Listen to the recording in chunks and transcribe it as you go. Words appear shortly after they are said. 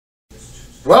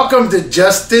Welcome to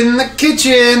Just in the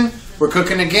Kitchen. We're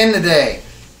cooking again today.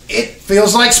 It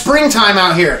feels like springtime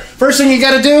out here. First thing you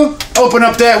gotta do, open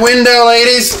up that window,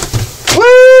 ladies.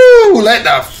 Woo! Let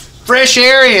the fresh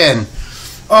air in.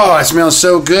 Oh, it smells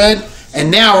so good. And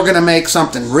now we're gonna make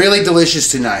something really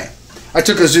delicious tonight. I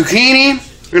took a zucchini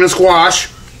and a squash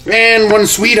and one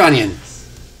sweet onion.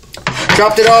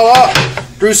 Chopped it all up.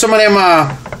 Threw some of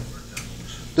them,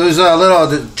 those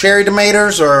little cherry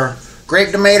tomatoes or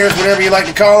grape tomatoes, whatever you like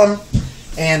to call them.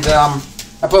 And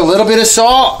I put a little bit of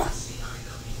salt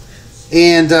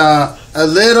and a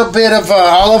little bit of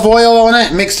olive oil on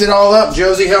it. Mixed it all up.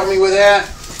 Josie helped me with that.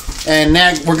 And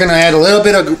now we're going to add a little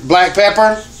bit of black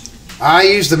pepper. I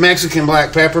use the Mexican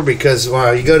black pepper because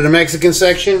you go to the Mexican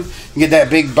section, you get that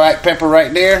big black pepper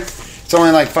right there. It's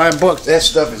only like $5. That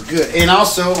stuff is good. And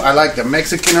also, I like the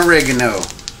Mexican oregano.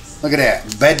 Look at that.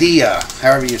 Badilla,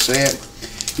 however you say it.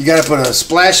 You got to put a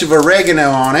splash of oregano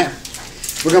on it.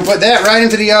 We're going to put that right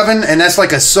into the oven, and that's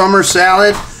like a summer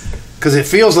salad because it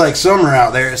feels like summer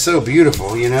out there. It's so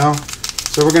beautiful, you know.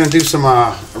 So we're going to do some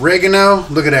oregano.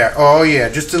 Look at that. Oh, yeah,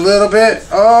 just a little bit.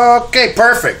 Okay,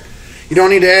 perfect. You don't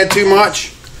need to add too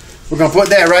much. We're going to put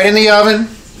that right in the oven.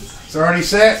 It's already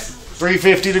set,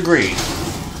 350 degrees.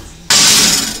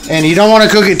 And you don't want to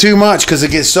cook it too much because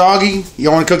it gets soggy. You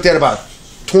want to cook that about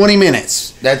 20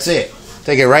 minutes. That's it.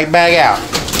 Take it right back out.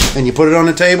 And you put it on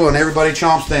the table and everybody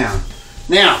chomps down.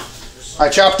 Now, I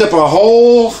chopped up a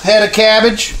whole head of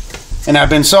cabbage and I've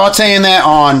been sauteing that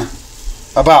on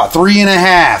about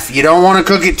 3.5. You don't want to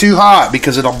cook it too hot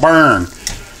because it'll burn.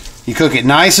 You cook it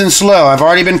nice and slow. I've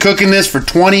already been cooking this for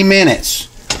 20 minutes.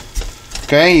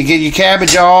 Okay, you get your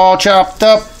cabbage all chopped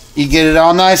up. You get it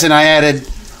all nice, and I added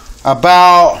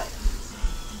about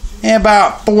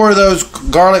 4 of those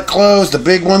garlic cloves, the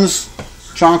big ones.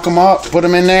 Chunk them up, put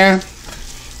them in there.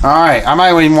 Alright, I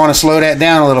might even want to slow that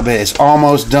down a little bit. It's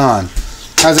almost done.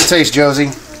 How's it taste,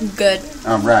 Josie? Good.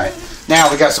 Alright.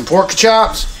 Now we got some pork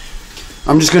chops.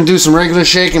 I'm just going to do some regular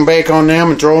shake and bake on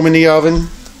them and throw them in the oven.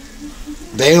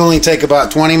 They only take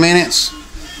about 20 minutes.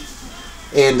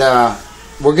 And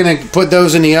we're going to put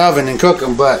those in the oven and cook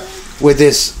them. But with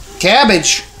this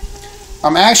cabbage,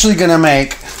 I'm actually going to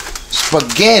make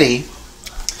spaghetti.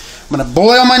 I'm going to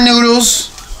boil my noodles.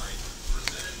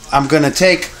 I'm going to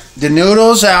take the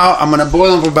noodles out. I'm going to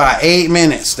boil them for about 8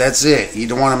 minutes. That's it. You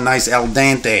don't want them nice al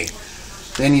dente.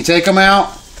 Then you take them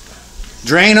out,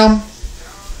 drain them,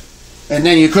 and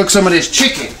then you cook some of this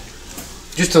chicken.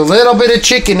 Just a little bit of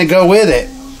chicken to go with it.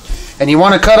 And you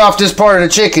want to cut off this part of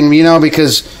the chicken, you know,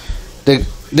 because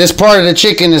this part of the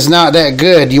chicken is not that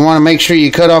good. You want to make sure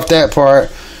you cut off that part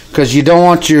because you don't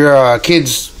want your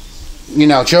kids, you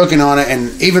know, choking on it.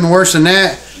 And even worse than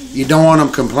that, you don't want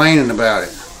them complaining about it.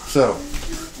 So,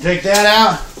 take that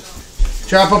out,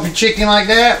 chop up your chicken like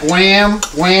that, wham,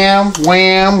 wham,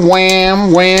 wham,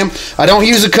 wham, wham. I don't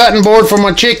use a cutting board for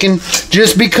my chicken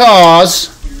just because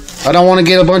I don't want to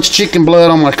get a bunch of chicken blood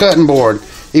on my cutting board,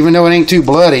 even though it ain't too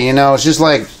bloody, you know. It's just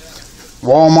like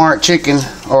Walmart chicken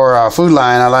or Food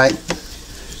Lion I like.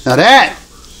 Now that,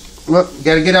 look, you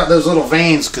got to get out those little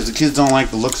veins because the kids don't like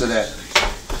the looks of that.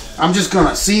 I'm just going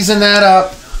to season that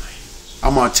up.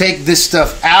 I'm going to take this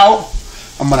stuff out.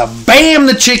 I'm going to bam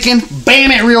the chicken,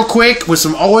 bam it real quick with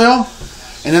some oil,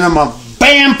 and then I'm going to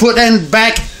bam put that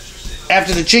back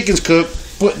after the chicken's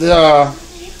cooked, put the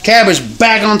cabbage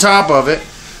back on top of it.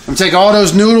 I'm going to take all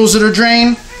those noodles that are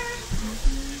drained,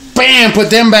 bam, put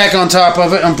them back on top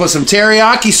of it. I'm going to put some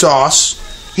teriyaki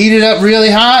sauce, heat it up really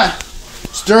hot,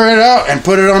 stir it up, and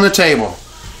put it on the table.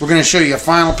 We're going to show you a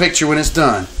final picture when it's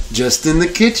done. Just in the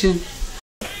kitchen.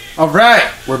 Alright,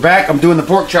 we're back. I'm doing the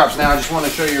pork chops now. I just want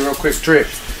to show you a real quick trick.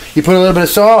 You put a little bit of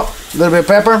salt, a little bit of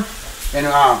pepper, and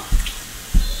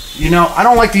you know, I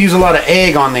don't like to use a lot of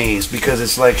egg on these because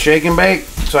it's like shake and bake.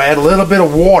 So I add a little bit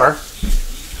of water,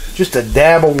 just a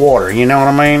dab of water, you know what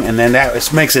I mean? And then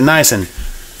that makes it nice and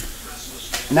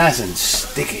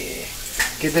sticky.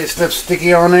 Get that stuff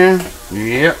sticky on there.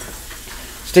 Yep.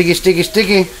 Sticky, sticky,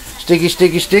 sticky, sticky,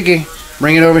 sticky, sticky.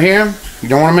 Bring it over here. You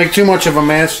don't want to make too much of a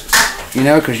mess. You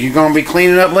know, because you're going to be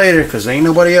cleaning up later because ain't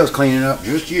nobody else cleaning up,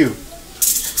 just you.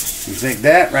 You take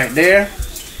that right there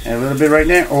and a little bit right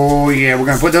there. Oh, yeah, we're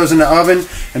going to put those in the oven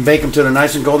and bake them till they're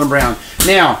nice and golden brown.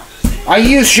 Now, I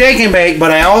use shake and bake,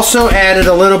 but I also added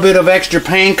a little bit of extra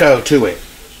panko to it.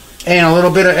 And a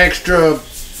little bit of extra,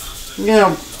 you know,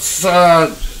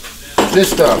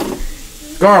 this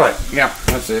stuff. Garlic. Yeah,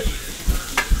 that's it.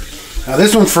 Now,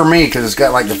 this one's for me because it's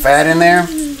got like the fat in there.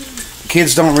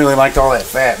 Kids don't really like all that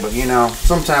fat, but you know,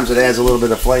 sometimes it adds a little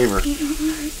bit of flavor.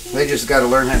 They just got to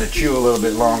learn how to chew a little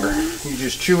bit longer. You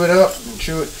just chew it up and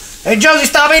chew it. Hey, Josie,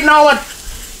 stop eating all that.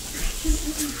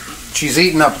 She's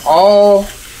eating up all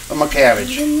of my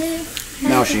cabbage.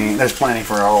 No, she ain't. There's plenty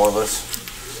for all of us.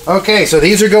 Okay, so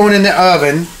these are going in the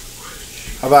oven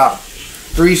about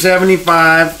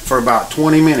 375 for about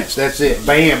 20 minutes. That's it.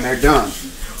 Bam, they're done.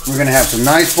 We're going to have some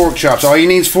nice pork chops. All you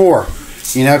need is 4.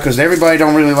 You know, because everybody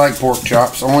don't really like pork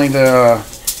chops. Only the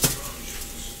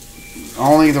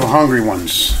hungry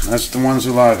ones. That's the ones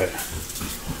who love it.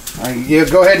 You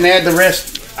go ahead and add the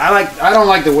rest. I don't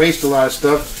like to waste a lot of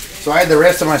stuff, so I add the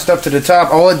rest of my stuff to the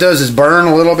top. All it does is burn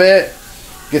a little bit.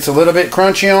 Gets a little bit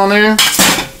crunchy on there.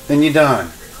 Then you're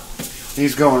done.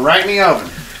 These going right in the oven.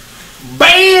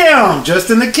 Bam! Just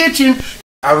in the kitchen.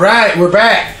 Alright, we're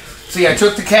back. See, I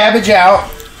took the cabbage out.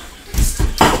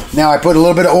 Now I put a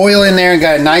little bit of oil in there and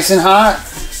got it nice and hot.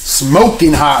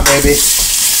 Smoking hot, baby.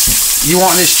 You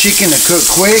want this chicken to cook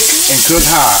quick and cook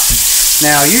hot.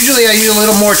 Now, usually I use a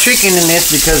little more chicken in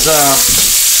this because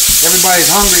everybody's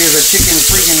hungry as a chicken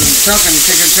freaking chunkin'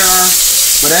 chicken turn.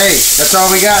 But hey, that's all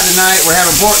we got tonight. We're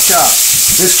having pork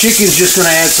chops. This chicken's just going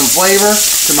to add some flavor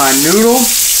to my noodle,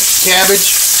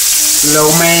 cabbage, lo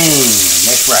mein.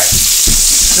 That's right.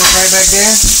 Is that right back there?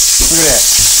 Look at that.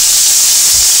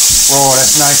 Oh,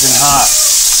 that's nice and hot.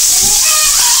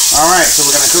 Alright, so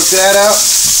we're going to cook that up.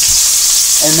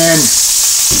 And then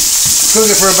cook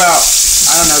it for about,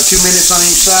 I don't know, 2 minutes on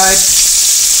each side.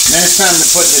 Then it's time to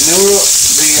put the noodle,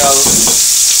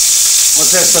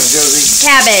 what's that stuff, Josie?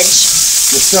 Cabbage.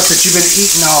 The stuff that you've been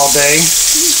eating all day.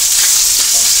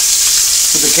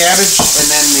 Put the cabbage and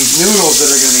then these noodles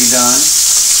that are going to be done.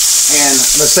 And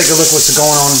let's take a look what's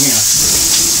going on here.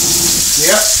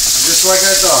 Yep, just like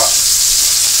I thought.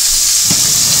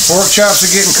 Pork chops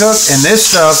are getting cooked, and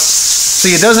this stuff,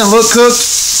 see, it doesn't look cooked,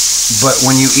 but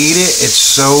when you eat it, it's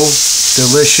so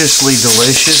deliciously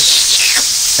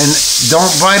delicious. And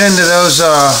don't bite into those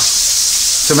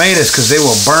tomatoes because they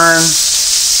will burn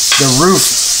the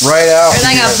roof right out.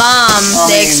 They're like a bomb.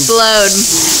 They explode.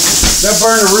 They'll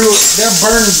burn the roof. They'll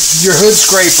burn your hood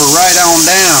scraper right on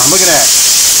down. Look at that.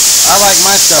 I like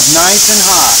my stuff nice and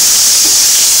hot.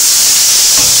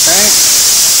 Okay.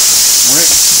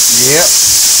 Yep.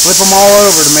 Flip them all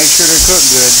over to make sure they're cooked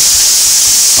good.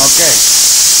 Okay.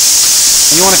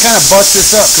 And you want to kind of bust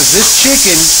this up because this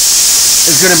chicken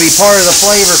is going to be part of the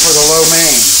flavor for the lo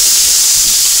mein.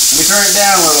 Let me turn it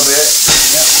down a little bit.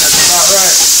 Yep, that's about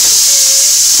right.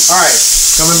 Alright,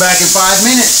 coming back in 5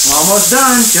 minutes. We're almost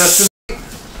done.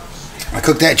 I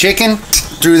cooked that chicken,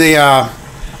 threw the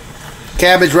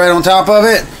cabbage right on top of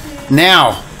it.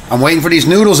 Now, I'm waiting for these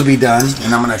noodles to be done,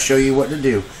 and I'm going to show you what to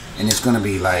do. And it's going to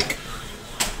be like,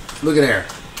 look at there.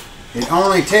 It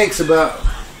only takes about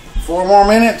 4 more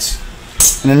minutes,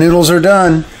 and the noodles are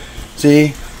done.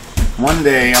 See, one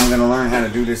day I'm going to learn how to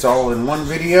do this all in one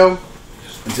video.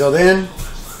 Until then,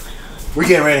 we're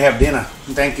getting ready to have dinner.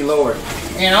 Thank you, Lord.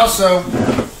 And also,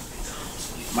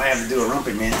 might have to do a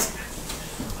rumpy mince.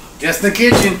 Just in the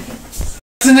kitchen.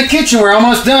 Just in the kitchen. We're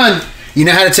almost done. You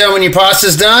know how to tell when your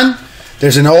pasta's done?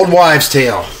 There's an old wives'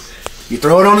 tale. You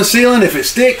throw it on the ceiling. If it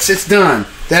sticks, it's done.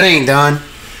 That ain't done.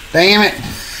 Damn it.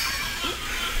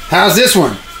 How's this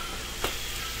one?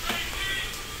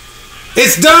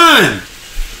 It's done!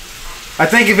 I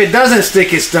think if it doesn't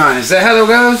stick, it's done. Is that how it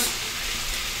goes?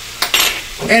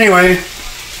 Anyway,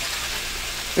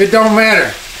 it don't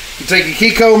matter. You take your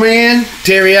Kiko Man,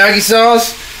 teriyaki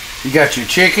sauce, you got your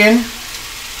chicken,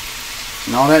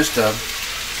 and all that stuff.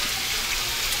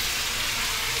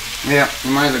 Yeah, you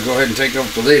might as well go ahead and take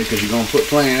off the lid because you're going to put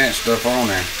plenty of that stuff on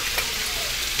there.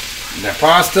 The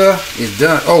pasta is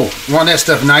done. Oh, you want that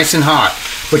stuff nice and hot.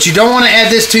 But you don't want to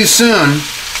add this too soon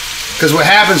because what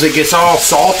happens, it gets all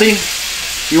salty.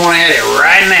 You want to add it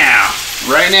right now.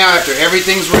 Right now after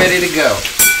everything's ready to go.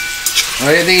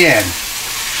 Right at the end.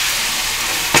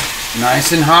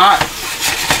 Nice and hot.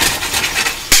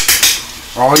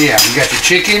 Oh yeah, you got your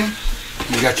chicken,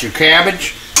 you got your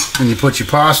cabbage, and you put your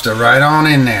pasta right on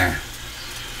in there.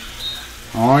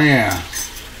 Oh yeah.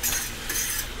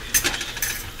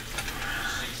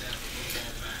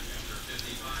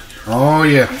 Oh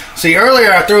yeah. See,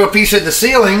 earlier I threw a piece at the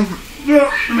ceiling.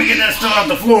 Let me get that stuff off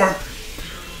the floor.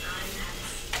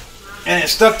 And it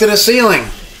stuck to the ceiling.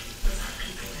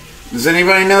 Does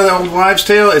anybody know the old wives'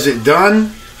 tale? Is it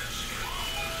done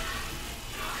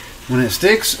when it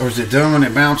sticks, or is it done when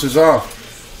it bounces off?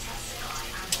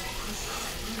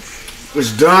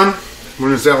 It's done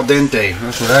when it's al dente.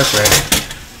 That's what I say.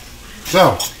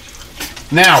 So,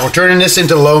 now we're turning this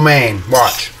into lo mein.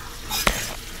 Watch.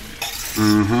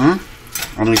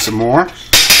 I'll need some more.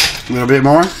 A little bit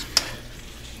more.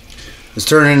 Let's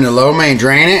turn it into lo mein.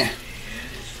 Drain it.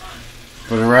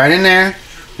 Put it right in there.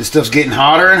 This stuff's getting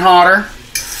hotter and hotter.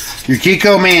 Your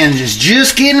Kiko Man is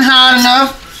just getting hot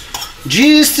enough.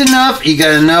 Just enough. You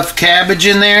got enough cabbage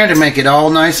in there to make it all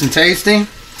nice and tasty. And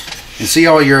see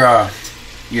all your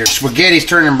spaghetti's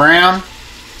turning brown.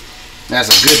 That's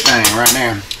a good thing right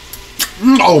there.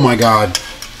 Oh my God.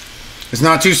 It's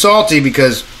not too salty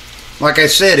because, like I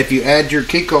said, if you add your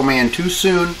Kiko Man too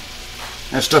soon,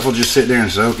 that stuff will just sit there and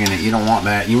soak in it. You don't want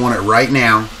that. You want it right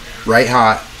now, right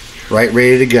hot, right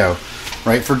ready to go,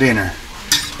 right for dinner.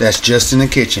 That's just in the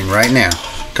kitchen right now.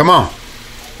 Come on.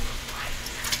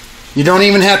 You don't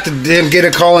even have to get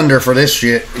a colander for this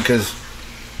shit because,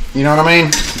 you know what I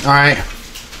mean? All right.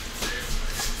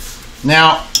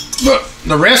 Now, look,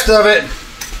 the rest of it,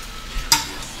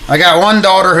 I got one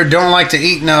daughter who don't like to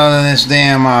eat none of this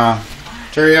damn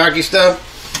teriyaki stuff.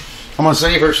 I'm gonna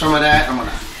save her some of that. I'm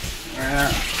gonna.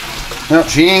 Nope,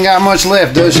 she ain't got much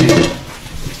left, does she?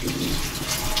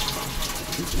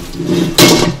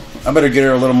 I better get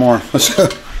her a little more. Let's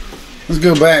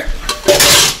go back.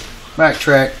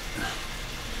 Backtrack.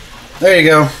 There you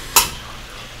go.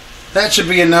 That should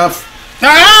be enough.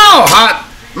 Oh, hot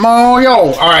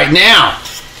moyo. All right, now,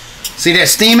 see that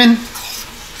steaming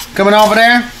coming off of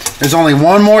there? There's only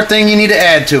one more thing you need to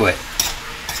add to it.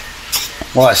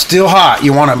 While it's still hot,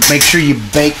 you want to make sure you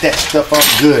bake that stuff up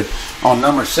good on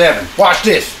number 7. Watch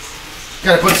this.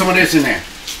 Got to put some of this in there.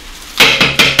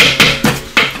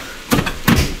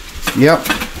 Yep.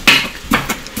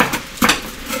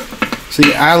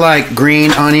 See, I like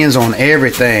green onions on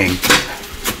everything.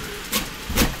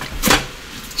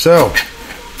 So,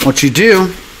 what you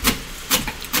do,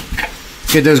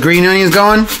 get those green onions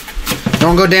going.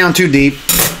 Don't go down too deep.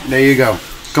 There you go.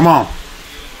 Come on.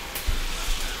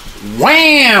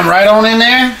 Wham! Right on in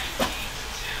there.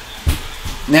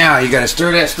 Now, you got to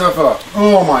stir that stuff up.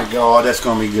 Oh my God, that's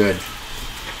going to be good.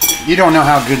 You don't know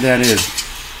how good that is.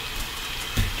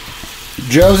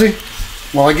 Josie,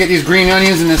 while I get these green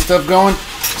onions and this stuff going,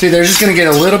 see, they're just going to get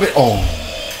a little bit. Oh,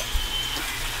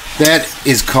 that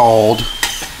is called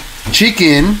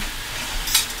chicken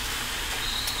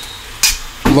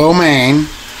lo mein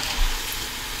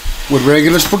with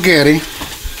regular spaghetti,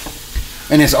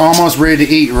 and it's almost ready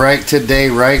to eat right today,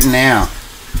 right now.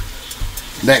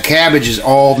 That cabbage is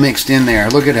all mixed in there.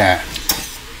 Look at that.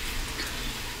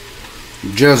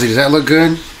 Josie, does that look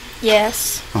good?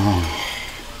 Yes.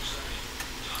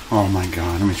 Oh my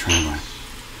God, let me try one.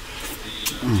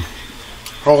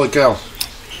 Holy cow.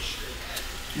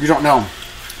 You don't know.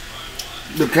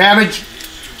 The cabbage,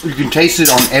 you can taste it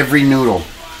on every noodle.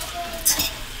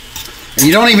 And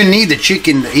you don't even need the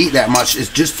chicken to eat that much. It's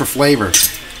just for flavor.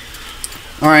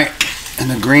 Alright,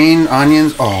 and the green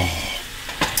onions. Oh,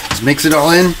 let's mix it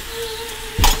all in.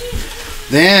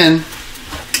 Then,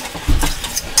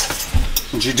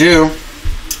 what you do,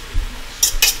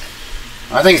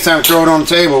 I think it's time to throw it on the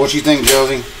table. What you think,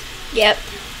 Josie? Yep.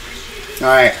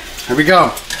 Alright, here we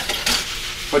go.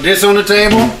 Put this on the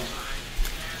table.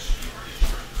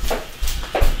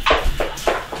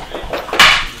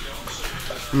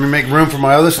 Let me make room for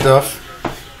my other stuff.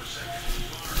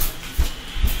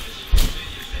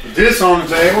 Put this on the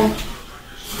table.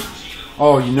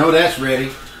 Oh, you know that's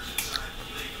ready.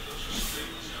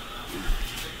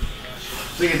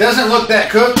 See, it doesn't look that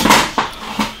cooked,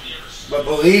 but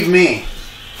believe me,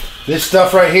 this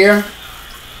stuff right here,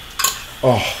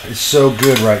 oh, it's so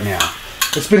good right now.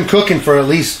 It's been cooking for at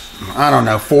least, I don't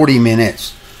know, 40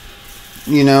 minutes.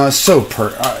 You know, it's so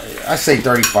I say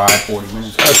 35, 40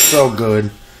 minutes. It's so good.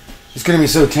 It's going to be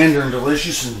so tender and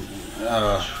delicious. And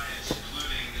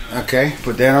okay,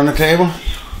 put that on the table.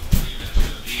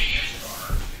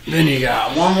 Then you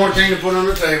got one more thing to put on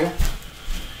the table.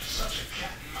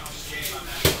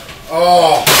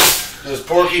 Oh, those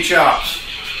porky chops.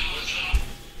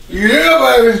 Yeah,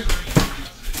 baby.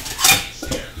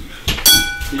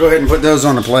 Go ahead and put those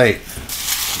on the plate.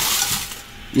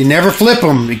 You never flip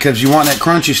them because you want that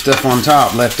crunchy stuff on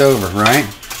top left over, right?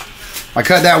 I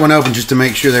cut that one open just to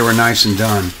make sure they were nice and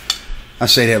done. I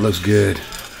say that looks good.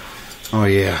 Oh,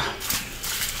 yeah.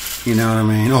 You know what I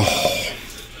mean? Oh.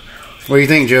 What do you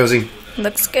think, Josie?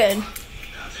 Looks good.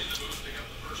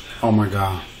 Oh, my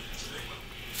God.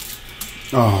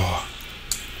 Oh.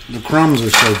 The crumbs are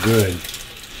so good.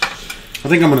 I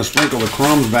think I'm going to sprinkle the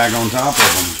crumbs back on top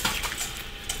of them.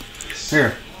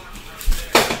 Here.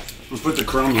 Let's put the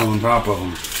crumbs on top of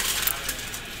them.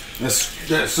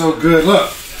 That's so good.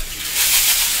 Look.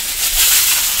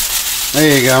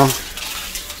 There you go.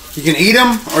 You can eat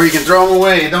them or you can throw them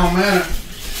away. It don't matter.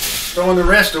 Throwing the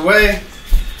rest away.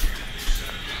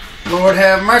 Lord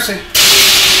have mercy.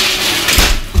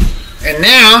 And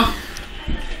now,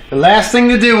 the last thing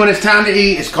to do when it's time to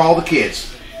eat is call the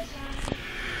kids.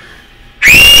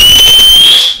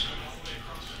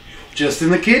 Just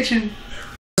in the kitchen.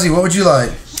 What would you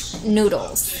like?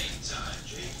 Noodles.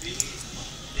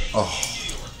 Oh.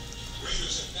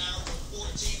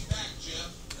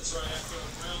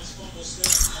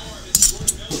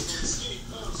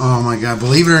 Oh my God,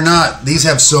 believe it or not, these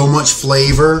have so much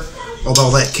flavor with all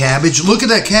that cabbage. Look at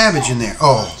that cabbage in there.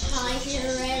 Oh.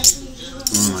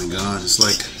 Oh my God, it's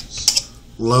like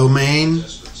lo mein,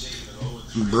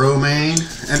 bro mein.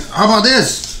 And how about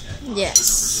this?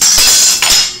 Yes.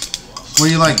 What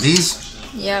do you like, these?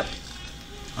 Yep.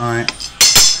 Alright.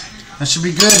 That should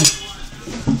be good.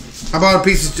 How about a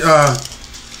piece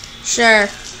of Sure.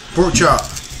 pork chop?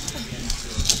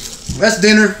 That's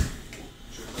dinner.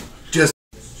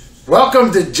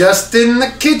 Welcome to Just in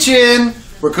the Kitchen.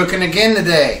 We're cooking again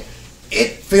today.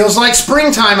 It feels like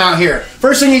springtime out here.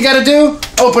 First thing you gotta do,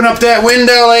 open up that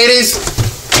window, ladies.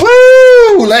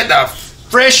 Woo! Let the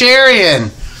fresh air in.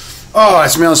 Oh, it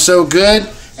smells so good.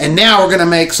 And now we're gonna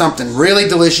make something really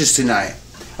delicious tonight.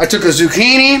 I took a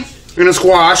zucchini and a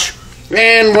squash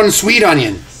and one sweet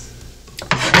onion.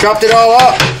 Chopped it all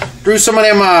up. Threw some of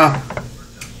them,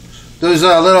 those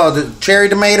little cherry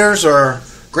tomatoes or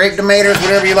grape tomatoes,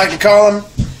 whatever you like to call them.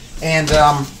 And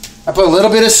I put a little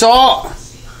bit of salt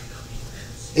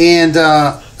and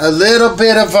a little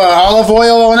bit of olive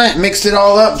oil on it. Mixed it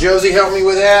all up. Josie helped me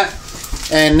with that.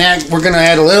 And now we're going to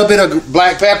add a little bit of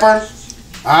black pepper.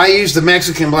 I use the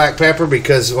Mexican black pepper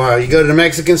because you go to the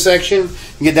Mexican section,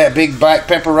 you get that big black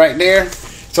pepper right there.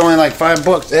 It's only like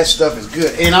 $5. That stuff is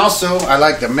good. And also, I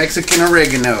like the Mexican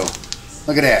oregano.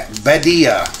 Look at that.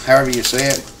 Badilla, however you say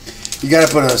it. You got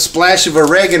to put a splash of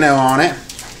oregano on it.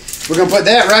 We're going to put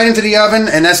that right into the oven,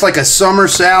 and that's like a summer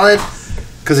salad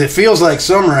because it feels like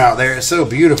summer out there. It's so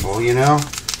beautiful, you know.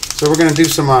 So we're going to do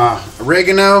some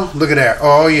oregano. Look at that.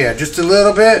 Oh, yeah, just a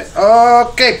little bit.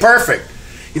 Okay, perfect.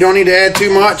 You don't need to add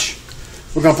too much.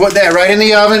 We're going to put that right in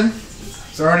the oven.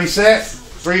 It's already set,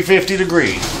 350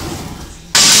 degrees.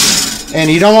 And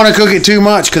you don't want to cook it too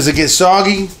much because it gets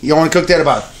soggy. You want to cook that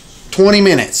about 20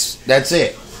 minutes. That's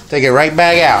it. Take it right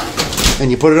back out.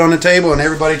 And you put it on the table and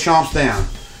everybody chomps down.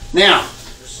 Now,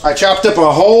 I chopped up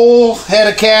a whole head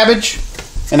of cabbage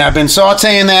and I've been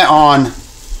sauteing that on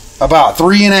about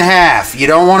 3.5. You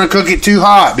don't want to cook it too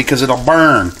hot because it'll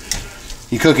burn.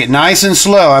 You cook it nice and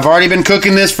slow. I've already been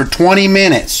cooking this for 20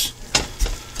 minutes.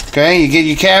 Okay, you get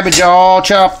your cabbage all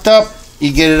chopped up.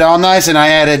 You get it all nice, and I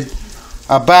added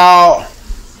about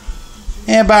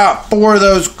 4 of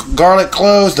those garlic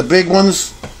cloves, the big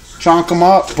ones. Chunk them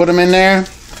up, put them in there.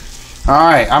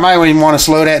 Alright, I might even want to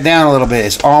slow that down a little bit.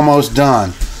 It's almost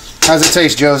done. How's it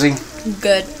taste, Josie?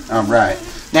 Good. Alright.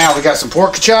 Now we got some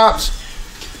pork chops.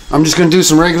 I'm just going to do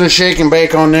some regular shake and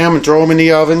bake on them and throw them in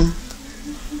the oven.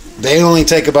 They only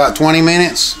take about 20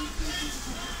 minutes.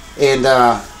 And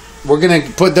we're going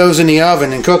to put those in the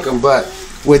oven and cook them. But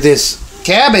with this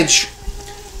cabbage,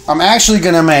 I'm actually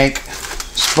going to make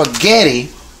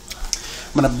spaghetti.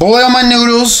 I'm going to boil my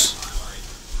noodles.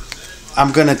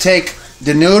 I'm going to take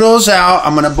the noodles out.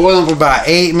 I'm going to boil them for about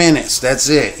 8 minutes. That's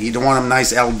it. You don't want them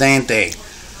nice al dente.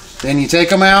 Then you take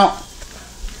them out,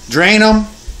 drain them,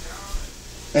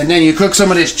 and then you cook some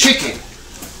of this chicken.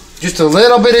 Just a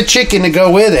little bit of chicken to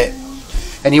go with it.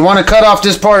 And you want to cut off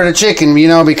this part of the chicken, you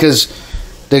know, because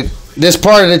this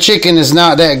part of the chicken is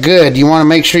not that good. You want to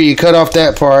make sure you cut off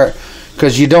that part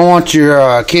because you don't want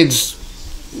your kids,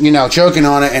 you know, choking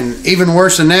on it. And even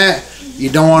worse than that,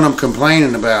 you don't want them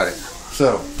complaining about it.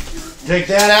 So, take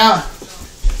that out.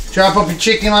 Chop up your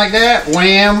chicken like that.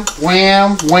 Wham,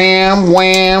 wham, wham,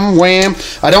 wham, wham.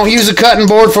 I don't use a cutting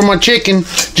board for my chicken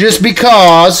just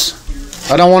because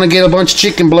I don't want to get a bunch of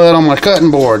chicken blood on my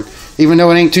cutting board. Even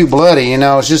though it ain't too bloody, you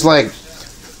know. It's just like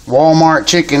Walmart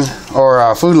chicken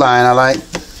or Food Lion I like.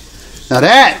 Now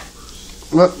that,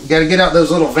 look, got to get out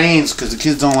those little veins because the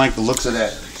kids don't like the looks of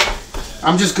that.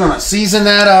 I'm just going to season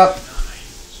that up.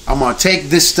 I'm going to take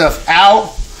this stuff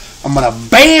out. I'm going to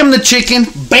bam the chicken,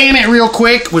 bam it real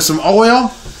quick with some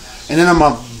oil. And then I'm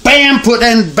going to bam, put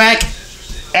that back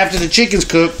after the chicken's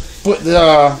cooked. Put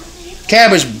the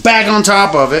cabbage back on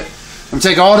top of it. I'm going to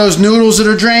take all those noodles that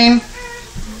are drained.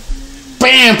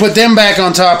 Bam, put them back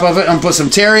on top of it. I'm going to put some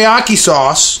teriyaki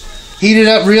sauce. Heat it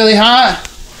up really hot.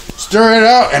 Stir it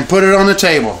up and put it on the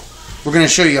table. We're going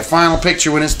to show you a final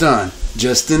picture when it's done.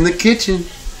 Just in the kitchen.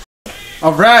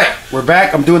 Alright, we're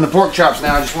back. I'm doing the pork chops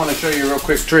now. I just want to show you a real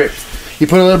quick trick. You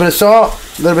put a little bit of salt,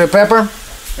 a little bit of pepper,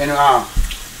 and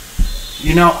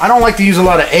you know, I don't like to use a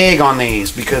lot of egg on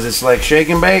these because it's like shake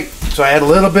and bake. So I add a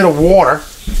little bit of water,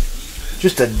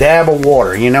 just a dab of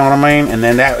water, you know what I mean? And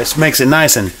then that makes it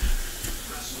nice and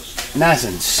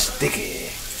sticky.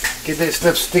 Get that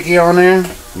stuff sticky on there.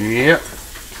 Yep.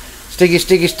 sticky,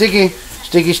 sticky, sticky,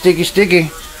 sticky, sticky,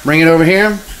 sticky. Bring it over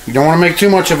here. You don't want to make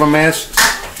too much of a mess,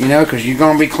 you know, because you're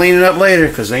going to be cleaning up later,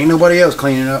 because there ain't nobody else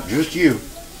cleaning up, just you.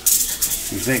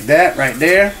 You take that right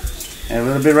there, and a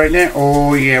little bit right there.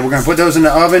 Oh yeah, we're going to put those in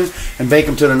the oven and bake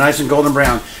them till they're nice and golden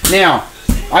brown. Now,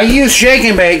 I use shake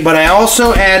and bake, but I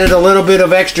also added a little bit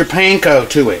of extra panko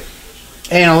to it.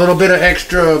 And a little bit of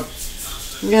extra,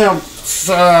 you know,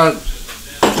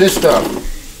 this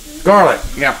stuff. Garlic.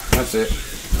 Yeah, that's it.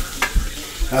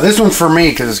 Now this one's for me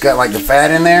because it's got like the fat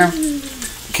in there.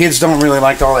 Kids don't really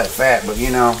like all that fat, but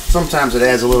you know, sometimes it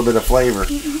adds a little bit of flavor.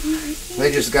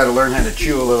 They just got to learn how to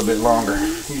chew a little bit longer.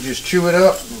 You just chew it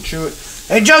up and chew it.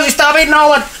 Hey Josie, stop eating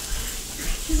all it.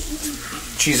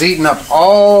 She's eating up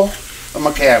all of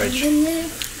my cabbage.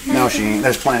 No, she ain't.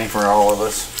 There's plenty for all of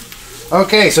us.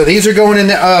 Okay, so these are going in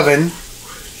the oven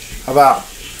about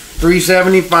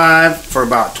 375 for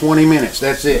about 20 minutes.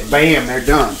 That's it. Bam, they're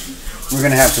done. We're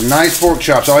going to have some nice pork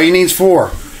chops. All you need is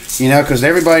 4. You know, because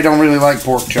everybody don't really like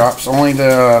pork chops. Only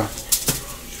the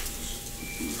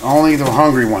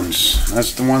hungry ones.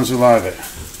 That's the ones who love it.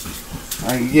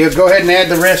 Yeah, go ahead and add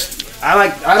the rest.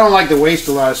 I don't like to waste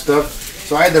a lot of stuff,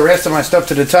 so I add the rest of my stuff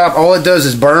to the top. All it does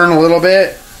is burn a little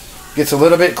bit. Gets a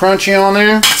little bit crunchy on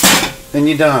there. Then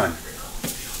you're done.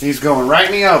 He's going right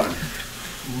in the oven.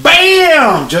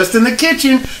 Bam! Just in the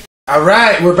kitchen.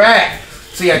 Alright, we're back.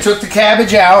 See, I took the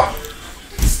cabbage out.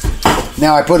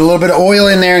 Now I put a little bit of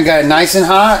oil in there and got it nice and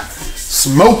hot.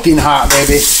 Smoking hot,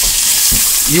 baby.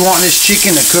 You want this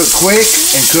chicken to cook quick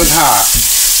and cook hot.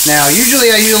 Now,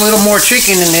 usually I use a little more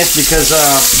chicken in this because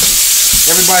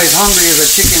everybody's hungry as a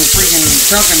chicken freaking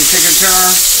chunkin' chicken turn.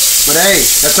 But hey,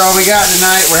 that's all we got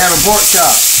tonight. We're having pork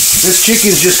chops. This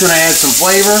chicken's just going to add some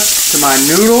flavor to my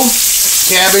noodle,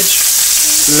 cabbage,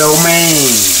 lo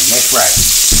mein. That's right.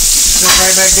 Is that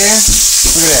right back there?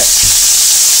 Look at that.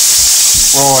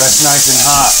 Oh, that's nice and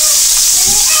hot.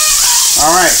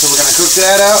 Alright, so we're going to cook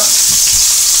that up.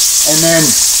 And then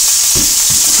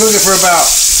cook it for about,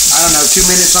 I don't know, 2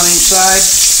 minutes on each side.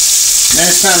 And then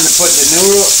it's time to put the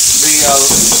noodle,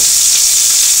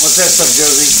 what's that stuff,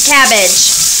 Josie? Cabbage.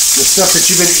 The stuff that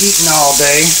you've been eating all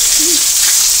day.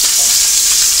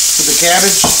 Put the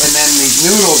cabbage and then these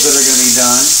noodles that are going to be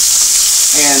done.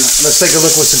 And let's take a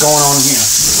look what's going on here.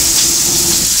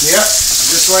 Yep,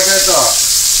 just like I thought.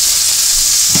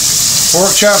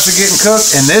 Pork chops are getting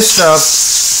cooked, and this stuff,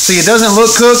 see, it doesn't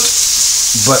look cooked,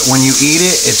 but when you eat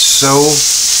it, it's so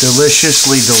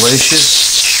deliciously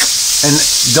delicious. And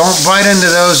don't bite into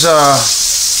those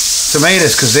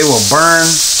tomatoes because they will burn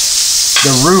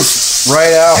the roof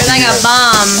right out. They're like a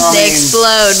bomb. They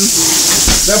explode.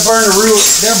 They'll burn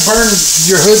they'll burn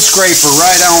your hood scraper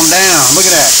right on down. Look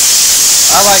at that.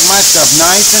 I like my stuff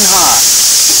nice and hot.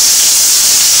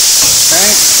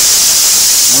 Okay.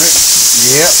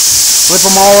 Yep. Flip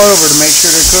them all over to make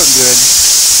sure they're cooked good.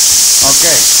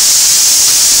 Okay.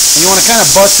 And you want to kind of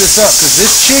bust this up because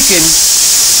this chicken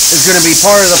is going to be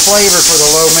part of the flavor for the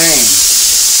lo mein.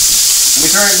 Let me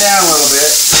turn it down a little bit.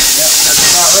 Yep, that's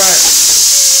about right.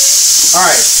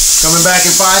 Alright, coming back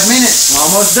in 5 minutes. We're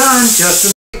almost done.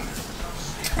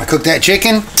 I cooked that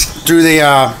chicken, threw the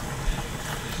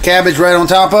cabbage right on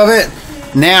top of it.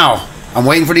 Now, I'm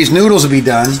waiting for these noodles to be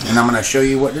done, and I'm going to show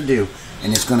you what to do.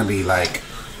 And it's going to be like,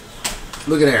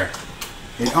 look at there.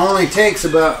 It only takes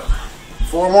about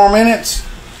 4 more minutes,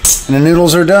 and the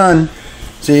noodles are done.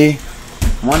 See,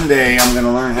 one day I'm going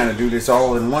to learn how to do this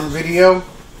all in one video.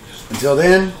 Until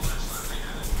then,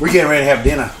 we're getting ready to have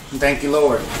dinner. Thank you,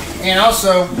 Lord. And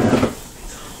also,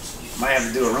 might have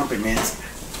to do a rumpy mince.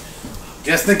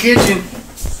 Just in the kitchen.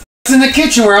 Just in the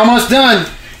kitchen. We're almost done.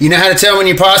 You know how to tell when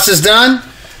your pasta's done?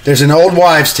 There's an old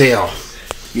wives' tale.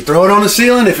 You throw it on the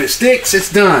ceiling. If it sticks, it's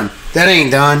done. That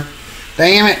ain't done.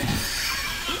 Damn it.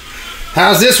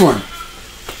 How's this one?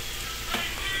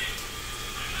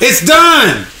 It's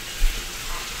done.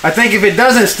 I think if it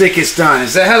doesn't stick, it's done.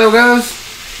 Is that how it goes?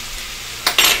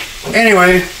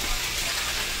 Anyway,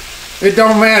 it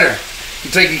don't matter.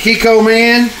 You take your Kiko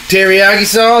Man, teriyaki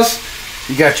sauce,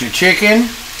 you got your chicken,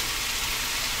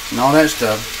 and all that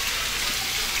stuff.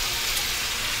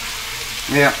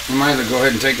 Yeah, you might as well go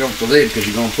ahead and take off the lid because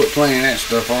you're going to put plenty of that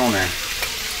stuff on there.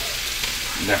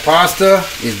 The pasta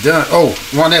is done. Oh,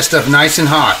 you want that stuff nice and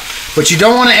hot. But you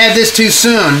don't want to add this too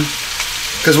soon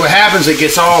because what happens, it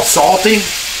gets all salty.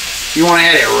 You want to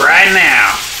add it right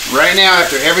now. Right now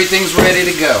after everything's ready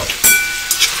to go.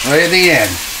 Right at the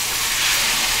end.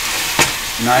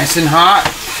 Nice and hot.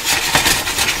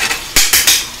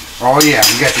 Oh yeah,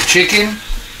 you got your chicken,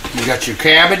 you got your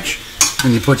cabbage,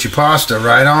 and you put your pasta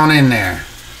right on in there.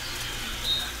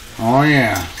 Oh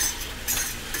yeah.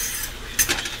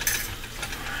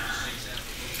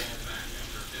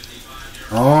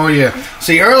 Oh yeah.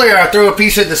 See, earlier I threw a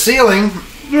piece at the ceiling.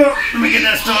 Let me get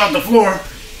that stuff off the floor.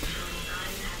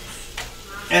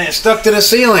 And it stuck to the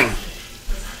ceiling.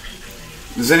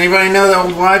 Does anybody know the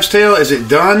old wives' tale? Is it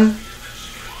done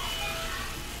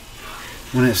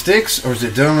when it sticks, or is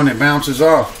it done when it bounces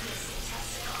off?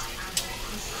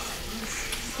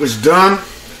 It's done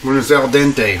when it's al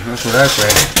dente. That's what I say.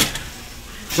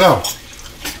 So,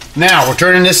 now we're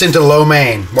turning this into lo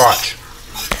mein. Watch.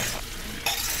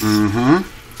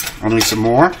 I need some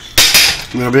more.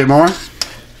 A little bit more.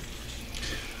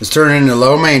 Let's turn it into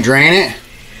lo mein. Drain it.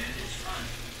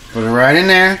 Put it right in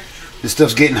there. This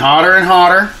stuff's getting hotter and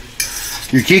hotter.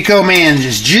 Your Kiko Man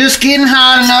is just getting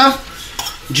hot enough.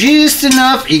 Just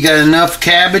enough. You got enough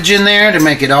cabbage in there to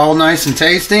make it all nice and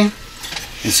tasty.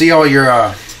 And see all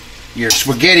your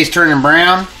spaghetti's turning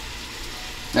brown.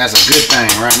 That's a good thing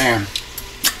right there.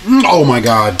 Oh my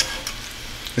God.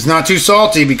 It's not too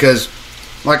salty because,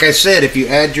 like I said, if you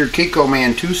add your Kiko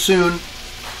Man too soon,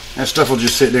 that stuff will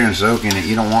just sit there and soak in it.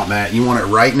 You don't want that. You want it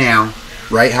right now,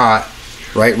 right hot,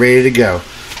 right ready to go,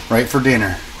 right for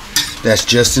dinner. That's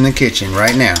just in the kitchen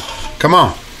right now. Come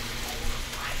on.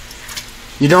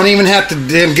 You don't even have to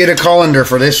get a colander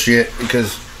for this shit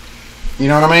because, you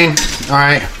know what I mean? All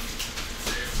right.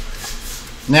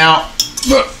 Now,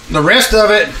 look, the rest of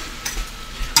it,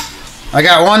 I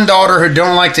got one daughter who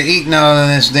don't like to eat none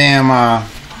of this damn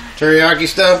teriyaki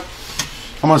stuff.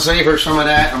 I'm gonna save her some of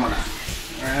that. I'm gonna.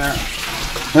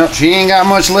 Well, she ain't got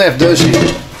much left, does she?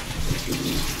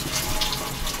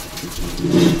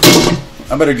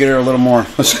 I better get her a little more.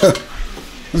 Let's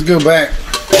go back.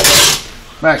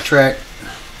 Backtrack.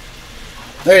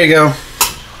 There you go.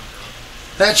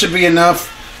 That should be enough.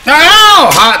 Oh,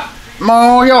 hot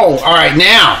moyo. All right,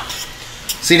 now.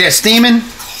 See that steaming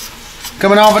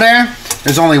coming off of there?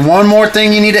 There's only one more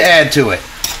thing you need to add to it.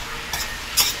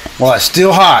 While it's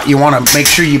still hot, you want to make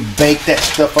sure you bake that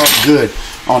stuff up good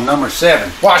on number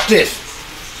 7. Watch this.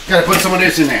 Got to put some of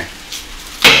this in there.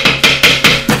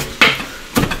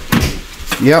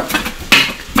 Yep.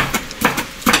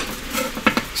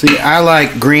 See, I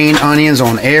like green onions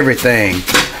on everything.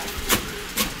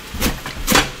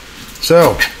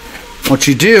 So, what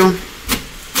you do,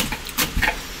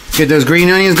 get those green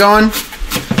onions going.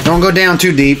 Don't go down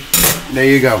too deep. There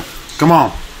you go. Come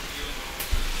on.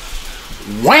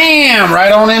 Wham!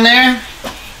 Right on in there.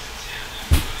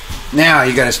 Now,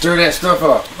 you got to stir that stuff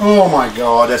up. Oh my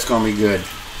God, that's going to be good.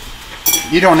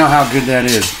 You don't know how good that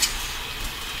is.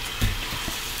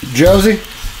 Josie,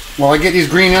 while I get these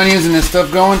green onions and this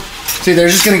stuff going, see, they're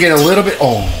just going to get a little bit.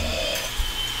 Oh,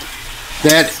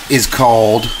 that is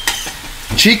called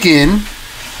chicken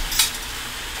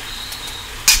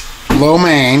lo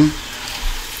mein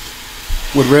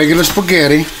with regular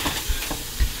spaghetti,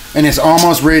 and it's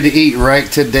almost ready to eat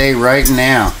right today, right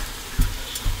now.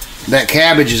 That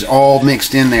cabbage is all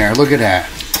mixed in there. Look at that.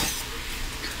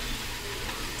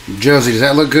 Josie, does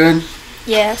that look good?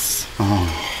 Yes.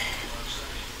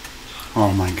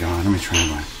 Oh my God, let me try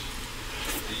one.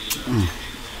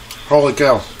 Holy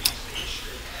cow.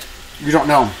 You don't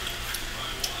know.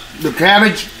 The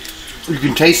cabbage, you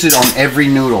can taste it on every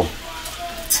noodle.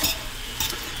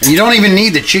 And you don't even need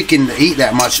the chicken to eat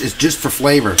that much. It's just for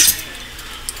flavor.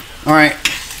 Alright,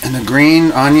 and the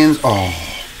green onions. Oh,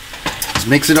 let's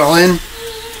mix it all in.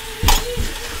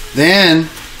 Then,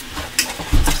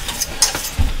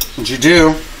 what you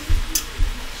do,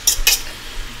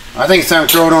 I think it's time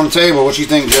to throw it on the table. What you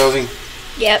think, Josie?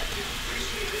 Yep.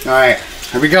 Alright,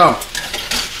 here we go.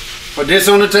 Put this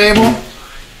on the table.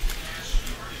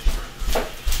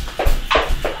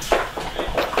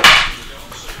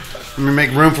 Let me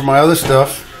make room for my other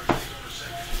stuff.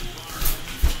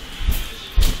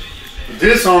 Put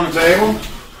this on the table.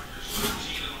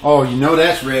 Oh, you know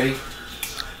that's ready.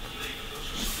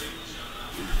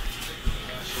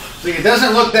 See, it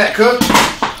doesn't look that cooked,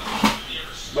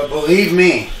 but believe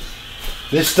me,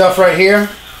 this stuff right here,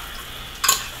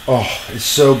 oh, it's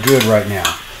so good right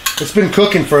now. It's been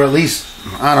cooking for at least,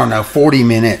 I don't know, 40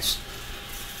 minutes.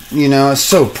 You know, it's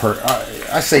so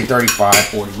I say 35,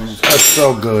 40 minutes. It's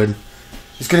so good.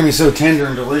 It's going to be so tender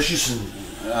and delicious. And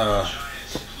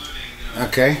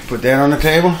okay, put that on the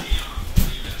table.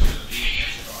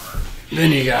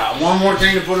 Then you got one more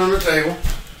thing to put on the table.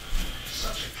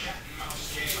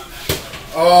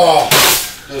 Oh,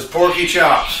 those porky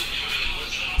chops.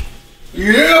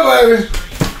 Yeah, baby.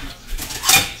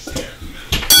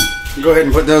 Go ahead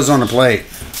and put those on the plate.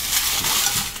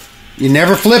 You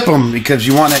never flip them because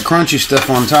you want that crunchy stuff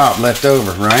on top left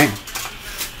over, right?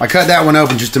 I cut that one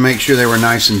open just to make sure they were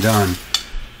nice and done.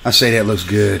 I say that looks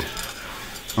good.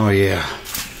 Oh, yeah.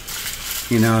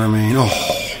 You know what I mean? Oh.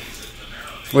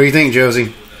 What do you think,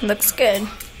 Josie? Looks good.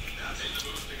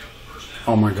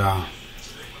 Oh my God.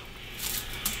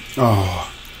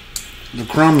 Oh, the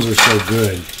crumbs are so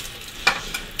good.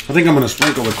 I think I'm going to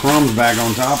sprinkle the crumbs back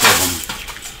on top of them.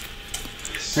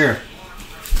 Here.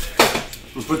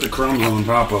 We'll put the crumbs on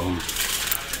top of them.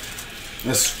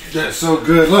 That's so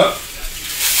good. Look.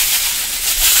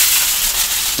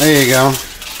 There you go.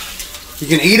 You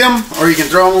can eat them or you can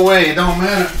throw them away. It don't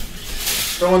matter.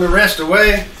 Throwing the rest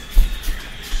away.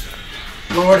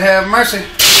 Lord have mercy.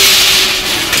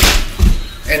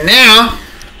 And now,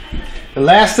 the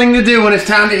last thing to do when it's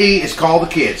time to eat is call the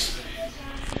kids.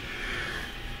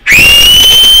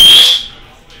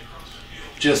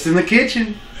 Just in the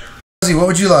kitchen. What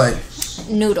would you like?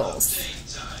 Noodles.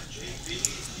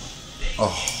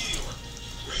 Oh.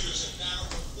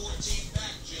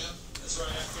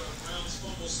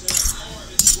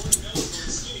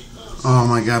 Oh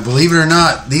my God, believe it or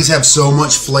not, these have so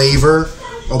much flavor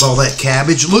with all that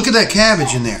cabbage. Look at that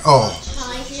cabbage in there. Oh.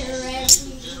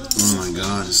 Oh my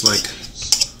God, it's like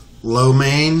lo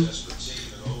mein,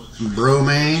 bro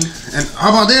mein. And how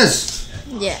about this?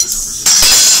 Yes.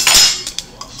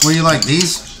 What do you like,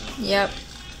 these? Yep.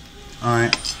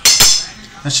 Alright.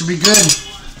 That should be good.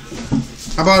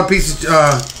 How about a piece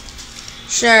of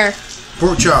Sure.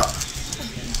 pork chop?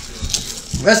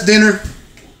 That's dinner.